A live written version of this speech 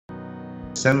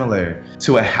similar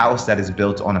to a house that is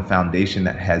built on a foundation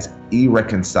that has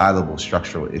irreconcilable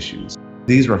structural issues.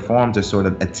 These reforms are sort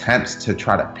of attempts to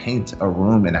try to paint a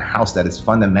room in a house that is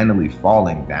fundamentally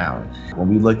falling down. When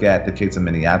we look at the case of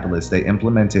Minneapolis, they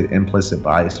implemented implicit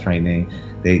bias training,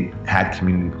 they had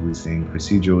community policing,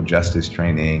 procedural justice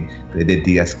training, they did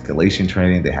de-escalation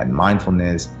training, they had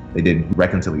mindfulness, they did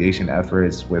reconciliation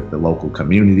efforts with the local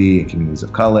community and communities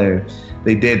of color.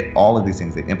 They did all of these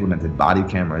things. They implemented body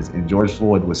cameras, and George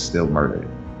Floyd was still murdered.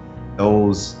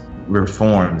 Those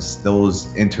reforms,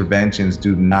 those interventions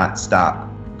do not stop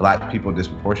Black people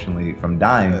disproportionately from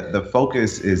dying. The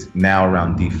focus is now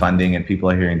around defunding, and people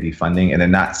are hearing defunding, and they're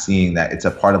not seeing that it's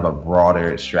a part of a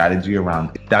broader strategy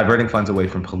around diverting funds away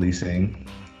from policing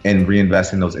and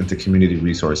reinvesting those into community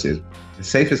resources. The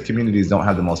safest communities don't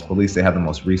have the most police, they have the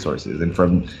most resources. And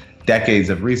from decades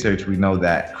of research, we know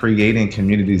that creating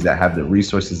communities that have the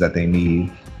resources that they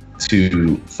need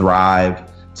to thrive,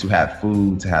 to have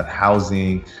food, to have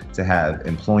housing, to have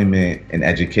employment and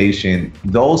education,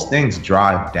 those things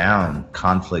drive down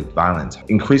conflict, violence.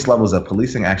 Increased levels of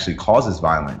policing actually causes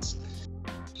violence.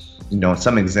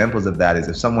 Some examples of that is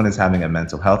if someone is having a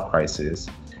mental health crisis,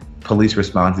 police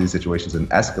respond to these situations and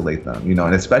escalate them,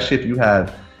 and especially if you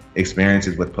have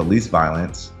experiences with police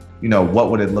violence, what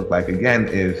would it look like, again,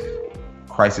 if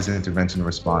crisis intervention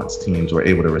response teams were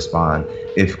able to respond,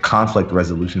 if conflict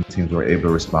resolution teams were able to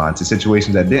respond to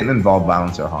situations that didn't involve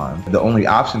violence or harm. The only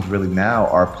options really now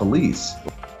are police.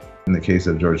 In the case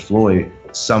of George Floyd,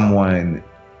 someone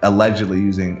allegedly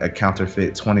using a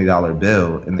counterfeit $20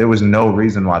 bill, and there was no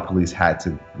reason why police had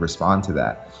to respond to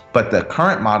that. But the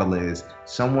current model is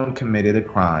someone committed a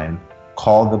crime,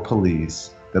 call the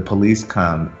police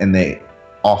come, and they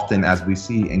often, as we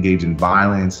see, engage in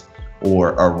violence or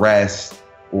arrest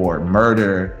or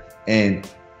murder, and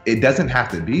it doesn't have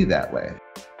to be that way.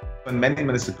 In many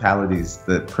municipalities,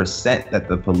 the percent that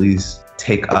the police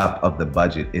take up of the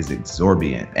budget is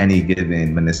exorbitant. Any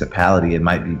given municipality, it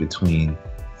might be between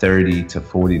 30 to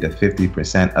 40 to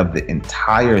 50% of the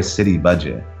entire city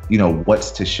budget.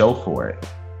 What's to show for it?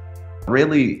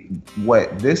 Really,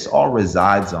 what this all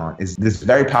resides on is this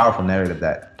very powerful narrative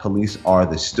that police are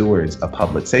the stewards of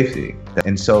public safety.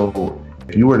 And so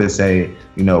if you were to say,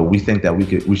 we think that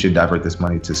we should divert this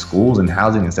money to schools and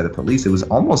housing instead of police, it was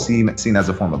almost seen as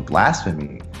a form of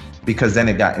blasphemy, because then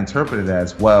it got interpreted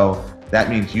as, well, that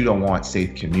means you don't want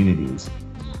safe communities.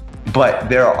 But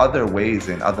there are other ways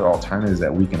and other alternatives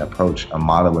that we can approach a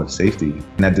model of safety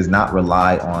that does not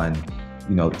rely on,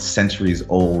 centuries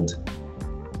old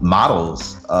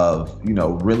models of,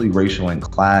 really racial and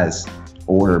class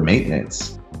order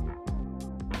maintenance.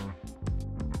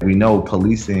 We know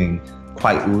policing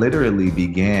quite literally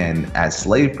began as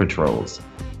slave patrols.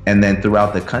 And then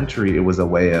throughout the country, it was a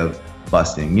way of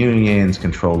busting unions,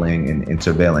 controlling and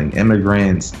surveilling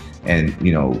immigrants, and,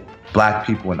 Black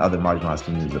people and other marginalized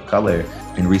communities of color.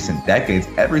 In recent decades,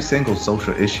 every single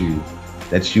social issue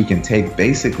that you can take,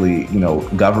 basically,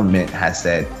 government has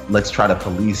said, let's try to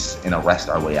police and arrest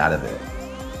our way out of it.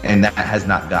 And that has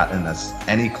not gotten us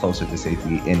any closer to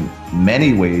safety. In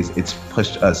many ways, it's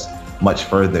pushed us much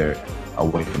further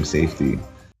away from safety.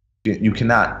 You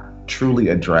cannot truly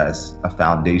address a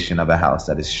foundation of a house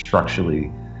that is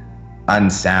structurally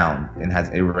unsound and has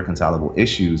irreconcilable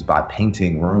issues by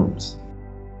painting rooms.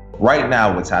 Right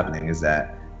now, what's happening is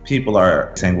that people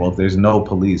are saying, well, if there's no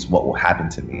police, what will happen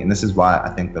to me? And this is why I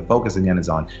think the focus again is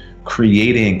on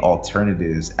creating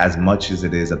alternatives as much as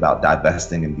it is about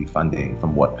divesting and defunding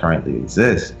from what currently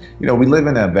exists. We live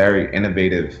in a very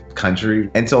innovative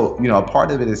country. And so, a part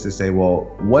of it is to say,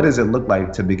 well, what does it look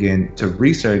like to begin to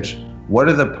research what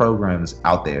are the programs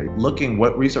out there? Looking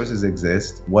what resources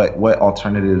exist, what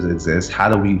alternatives exist, how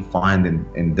do we find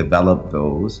and develop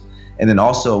those? And then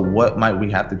also, what might we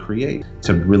have to create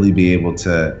to really be able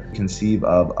to conceive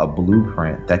of a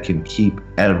blueprint that can keep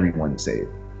everyone safe?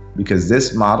 Because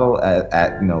this model,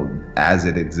 as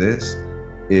it exists,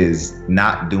 is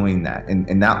not doing that.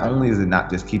 And not only is it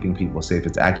not just keeping people safe,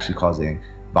 it's actually causing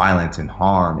violence and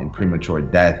harm and premature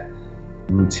death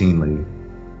routinely.